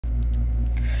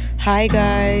Hi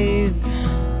guys,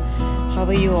 how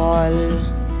are you all?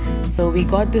 So we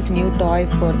got this new toy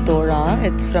for Thoza.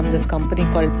 It's from this company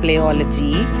called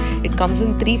Playology. It comes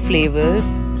in 3 flavors.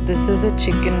 This is a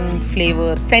chicken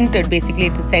flavor, scented, basically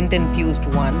it's a scent infused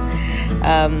one.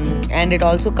 And it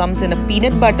also comes in a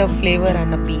peanut butter flavor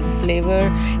and a beef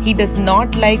flavor. He does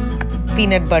not like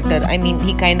peanut butter. I mean,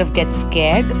 he kind of gets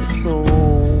scared, so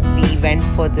we went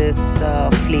for this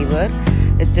flavor.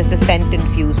 It's just a scent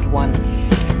infused one.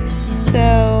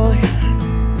 So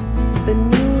the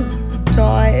new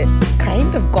toy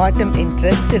kind of got him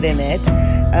interested in it.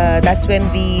 That's when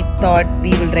we thought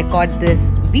we will record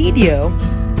this video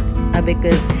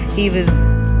because he was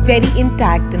very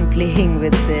intact in playing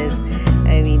with this.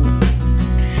 I mean,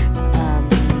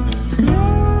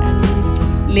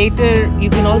 later you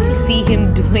can also see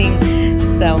him doing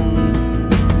some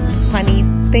funny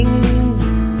things,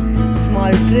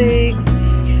 small tricks.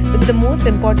 But the most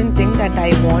important thing that I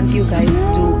want you guys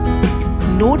to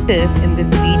notice in this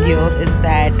video is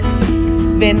that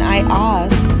when I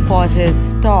ask for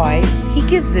his toy, he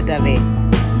gives it away.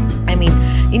 I mean,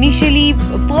 initially,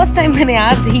 first time when I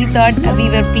asked, he thought we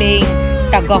were playing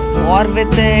tug of war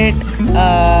with it.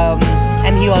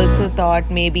 And he also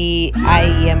thought maybe I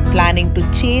am planning to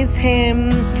chase him.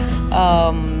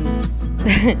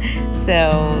 So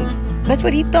that's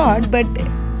what he thought, but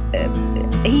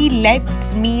he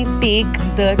lets me take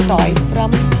the toy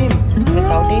from him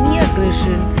without any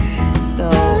aggression. So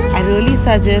I really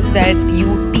suggest that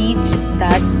you teach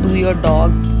that to your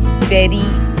dogs very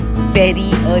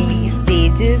early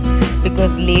stages,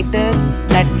 because later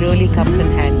that really comes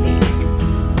in handy.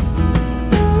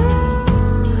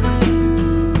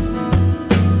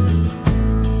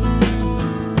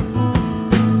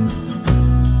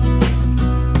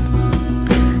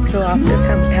 So after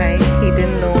some time, he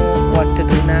didn't know what to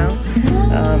do now.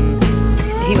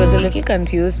 He was a little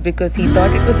confused because he thought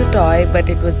it was a toy, but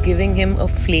it was giving him a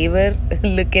flavor.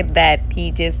 Look at that.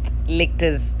 He just flicked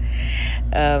his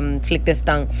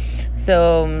tongue.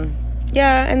 So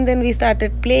yeah, and then we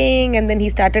started playing, and then he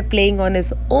started playing on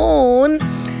his own.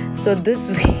 So this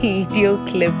video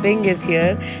clipping is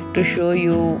here to show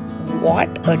you what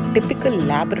a typical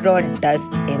Labrador does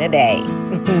in a day.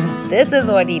 This is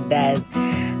what he does.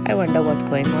 I wonder what's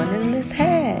going on in his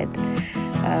head.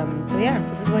 So yeah,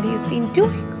 this is what he's been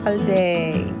doing all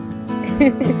day.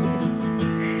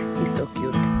 He's so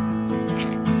cute.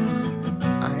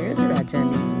 Alag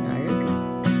Rajani, alag.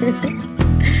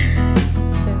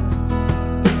 So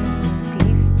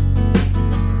please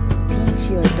teach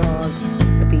your dogs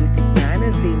the basic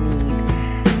manners they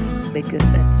need, because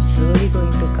that's really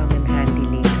going to come in handy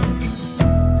later.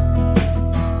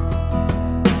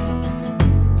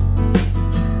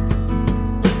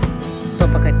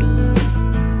 Topakati.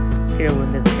 Kira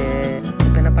விழுந்துருச்சு.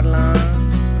 இப்போ என்ன பண்ணலாம்?